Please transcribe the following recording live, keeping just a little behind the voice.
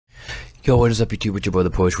Yo, what is up YouTube? It's your boy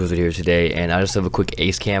the Polish Wizard here today, and I just have a quick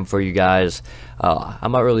ace cam for you guys.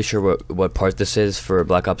 I'm not really sure what part this is for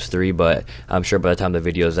Black Ops 3, but I'm sure by the time the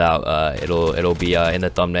video's out, it'll be in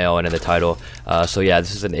the thumbnail and in the title. So yeah,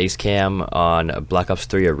 this is an ace cam on Black Ops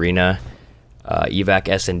 3 Arena, evac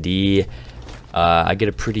S&D. I get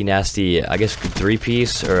a pretty nasty, I guess,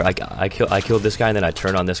 3-piece, or I killed this guy and then I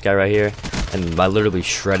turned on this guy right here, and I literally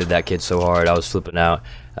shredded that kid so hard I was flipping out.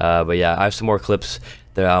 But yeah, I have some more clips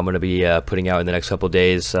that I'm going to be putting out in the next couple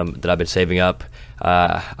days that I've been saving up.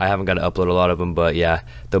 I haven't got to upload a lot of them, but yeah,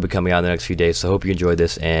 they'll be coming out in the next few days. So hope you enjoyed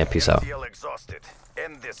this, and peace out. Feel exhausted.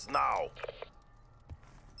 End this now.